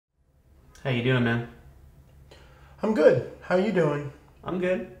How you doing, man? I'm good. How you doing? I'm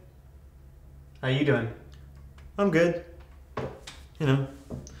good. How you doing? I'm good. You know.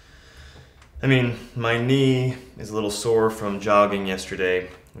 I mean, my knee is a little sore from jogging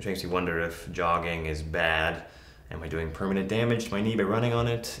yesterday, which makes me wonder if jogging is bad. Am I doing permanent damage to my knee by running on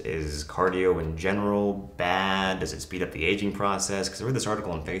it? Is cardio in general bad? Does it speed up the aging process? Because I read this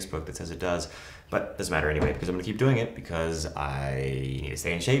article on Facebook that says it does. But it doesn't matter anyway, because I'm going to keep doing it because I need to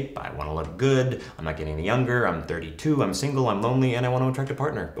stay in shape. I want to look good. I'm not getting any younger. I'm 32. I'm single. I'm lonely. And I want to attract a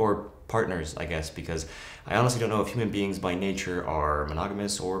partner. Or partners, I guess, because I honestly don't know if human beings by nature are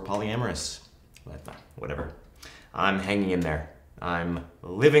monogamous or polyamorous. But whatever. I'm hanging in there. I'm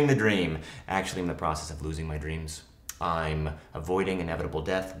living the dream. Actually, I'm in the process of losing my dreams. I'm avoiding inevitable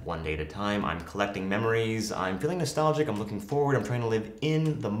death one day at a time. I'm collecting memories. I'm feeling nostalgic. I'm looking forward. I'm trying to live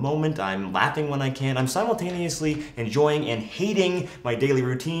in the moment. I'm laughing when I can. I'm simultaneously enjoying and hating my daily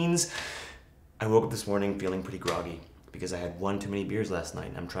routines. I woke up this morning feeling pretty groggy because I had one too many beers last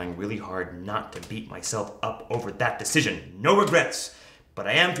night. I'm trying really hard not to beat myself up over that decision. No regrets. But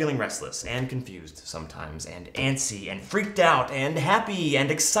I am feeling restless and confused sometimes, and antsy, and freaked out, and happy,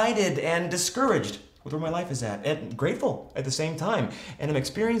 and excited, and discouraged with where my life is at, and grateful at the same time. And I'm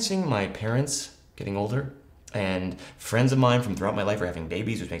experiencing my parents getting older, and friends of mine from throughout my life are having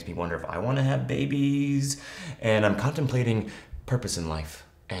babies, which makes me wonder if I want to have babies. And I'm contemplating purpose in life,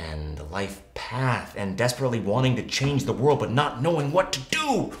 and the life path, and desperately wanting to change the world, but not knowing what to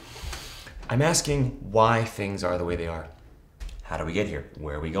do. I'm asking why things are the way they are. How do we get here?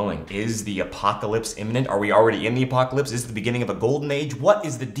 Where are we going? Is the apocalypse imminent? Are we already in the apocalypse? Is it the beginning of a golden age? What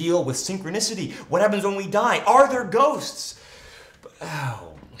is the deal with synchronicity? What happens when we die? Are there ghosts?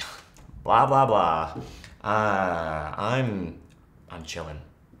 Oh, blah, blah, blah. I'm chilling.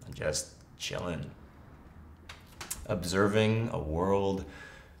 I'm just chilling. Observing a world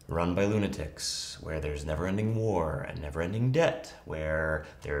run by lunatics, where there's never-ending war and never-ending debt, where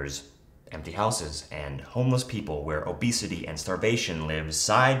there's empty houses and homeless people, where obesity and starvation live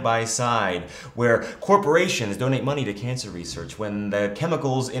side by side, where corporations donate money to cancer research when the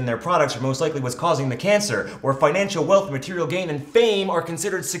chemicals in their products are most likely what's causing the cancer, where financial wealth, material gain, and fame are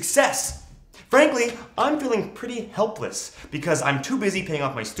considered success. Frankly, I'm feeling pretty helpless because I'm too busy paying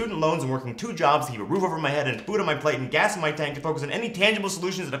off my student loans and working 2 jobs to keep a roof over my head and food on my plate and gas in my tank to focus on any tangible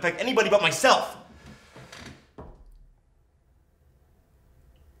solutions that affect anybody but myself.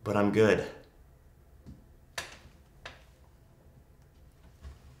 But I'm good.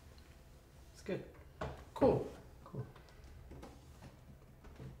 It's good. Cool. Cool.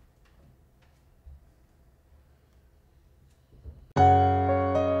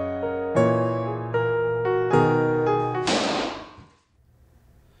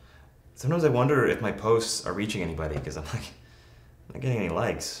 Sometimes I wonder if my posts are reaching anybody because I'm not getting any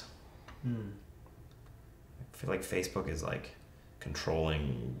likes. I feel like Facebook is like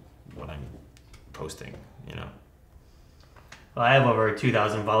controlling what I'm posting, you know? Well, I have over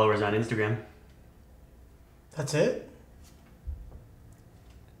 2,000 followers on Instagram. That's it?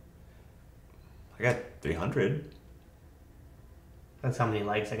 I got 300. That's how many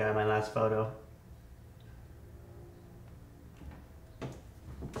likes I got on my last photo.